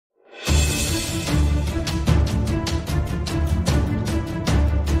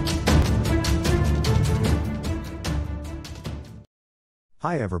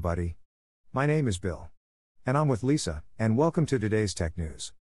Hi everybody. My name is Bill. And I'm with Lisa, and welcome to today's tech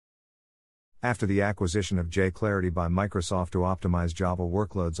news. After the acquisition of jClarity by Microsoft to optimize Java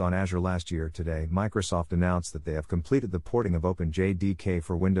workloads on Azure last year, today Microsoft announced that they have completed the porting of OpenJDK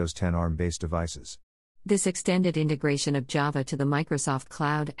for Windows 10 ARM-based devices. This extended integration of Java to the Microsoft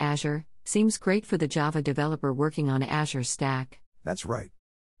Cloud, Azure, seems great for the Java developer working on Azure Stack. That's right.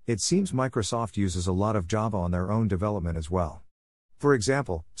 It seems Microsoft uses a lot of Java on their own development as well. For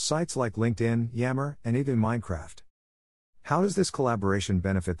example, sites like LinkedIn, Yammer, and even Minecraft. How does this collaboration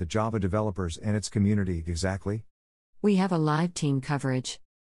benefit the Java developers and its community exactly? We have a live team coverage.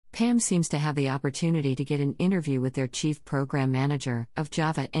 Pam seems to have the opportunity to get an interview with their Chief Program Manager of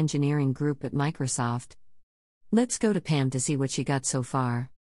Java Engineering Group at Microsoft. Let's go to Pam to see what she got so far.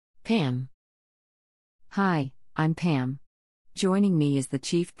 Pam. Hi, I'm Pam. Joining me is the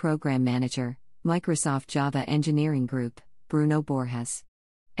Chief Program Manager, Microsoft Java Engineering Group, Bruno Borges.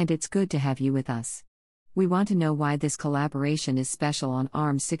 And it's good to have you with us. We want to know why this collaboration is special on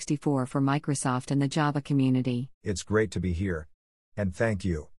ARM64 for Microsoft and the Java community. It's great to be here. And thank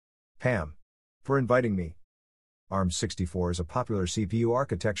you, Pam, for inviting me. ARM64 is a popular CPU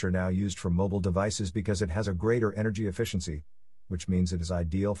architecture now used for mobile devices because it has a greater energy efficiency, which means it is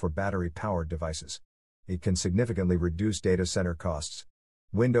ideal for battery-powered devices. It can significantly reduce data center costs.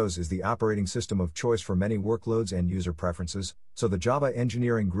 Windows is the operating system of choice for many workloads and user preferences, so the Java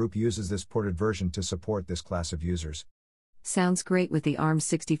Engineering Group uses this ported version to support this class of users. Sounds great with the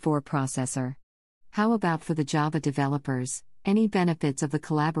ARM64 processor. How about for the Java developers? Any benefits of the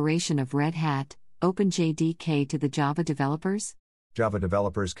collaboration of Red Hat, OpenJDK to the Java developers? Java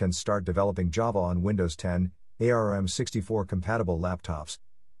developers can start developing Java on Windows 10, ARM64 compatible laptops,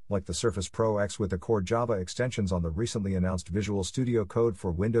 like the Surface Pro X with the core Java extensions on the recently announced Visual Studio Code for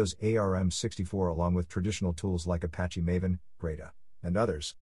Windows ARM64, along with traditional tools like Apache Maven, Greta, and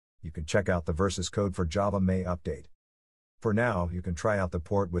others. You can check out the Versus code for Java May update. For now, you can try out the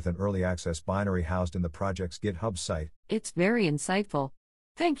port with an early access binary housed in the project's GitHub site. It's very insightful.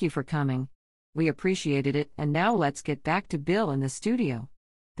 Thank you for coming. We appreciated it, and now let's get back to Bill in the studio.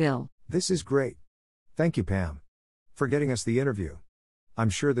 Bill. This is great. Thank you, Pam, for getting us the interview. I'm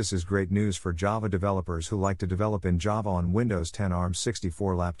sure this is great news for Java developers who like to develop in Java on Windows 10 ARM64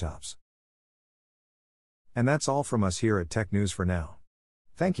 laptops. And that's all from us here at Tech News for now.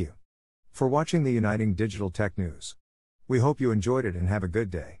 Thank you for watching the Uniting Digital Tech News. We hope you enjoyed it and have a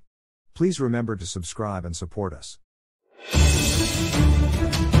good day. Please remember to subscribe and support us.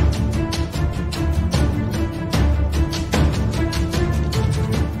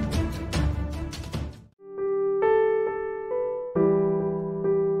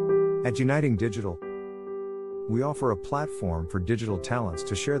 At Uniting Digital, we offer a platform for digital talents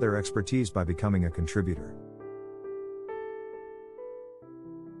to share their expertise by becoming a contributor.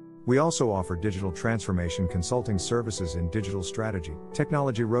 We also offer digital transformation consulting services in digital strategy,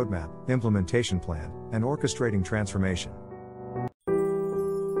 technology roadmap, implementation plan, and orchestrating transformation.